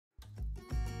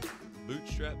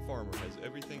Bootstrap Farmer has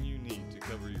everything you need to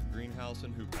cover your greenhouse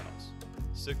and hoop house.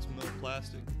 6mm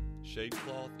plastic, shade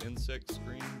cloth, insect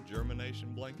screen,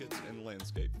 germination blankets, and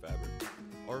landscape fabric.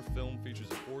 Our film features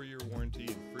a 4-year warranty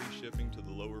and free shipping to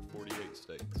the lower 48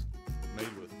 states.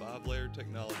 Made with 5-layer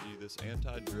technology, this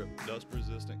anti-drip,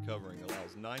 dust-resistant covering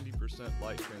allows 90%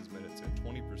 light transmittance and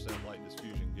 20% light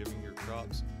diffusion, giving your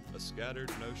crops a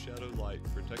scattered, no-shadow light,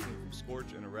 protecting from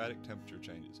scorch and erratic temperature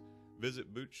changes.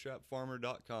 Visit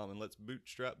bootstrapfarmer.com and let's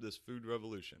bootstrap this food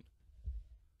revolution.